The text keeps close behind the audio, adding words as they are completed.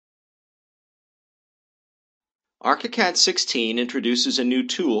ArchiCAD 16 introduces a new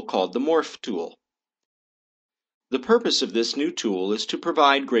tool called the MORPH tool. The purpose of this new tool is to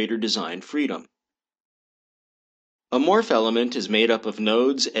provide greater design freedom. A morph element is made up of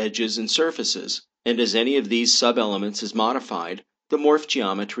nodes, edges, and surfaces, and as any of these sub-elements is modified, the morph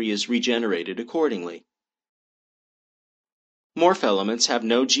geometry is regenerated accordingly. Morph elements have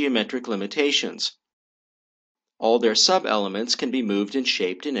no geometric limitations. All their sub-elements can be moved and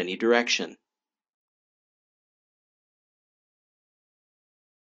shaped in any direction.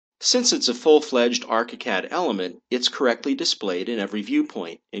 Since it's a full-fledged ArchiCAD element, it's correctly displayed in every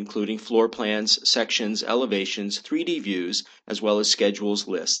viewpoint, including floor plans, sections, elevations, 3D views, as well as schedules,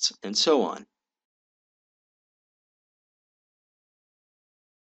 lists, and so on.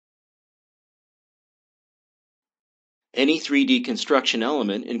 Any 3D construction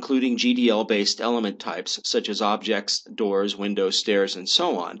element, including GDL-based element types such as objects, doors, windows, stairs, and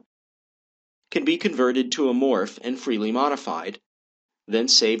so on, can be converted to a morph and freely modified, then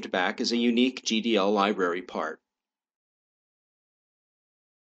saved back as a unique GDL library part.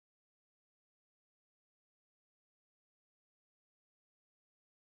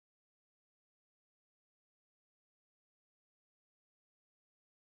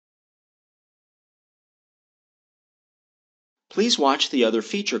 Please watch the other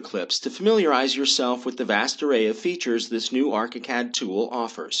feature clips to familiarize yourself with the vast array of features this new ArchiCAD tool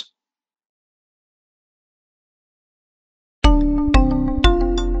offers.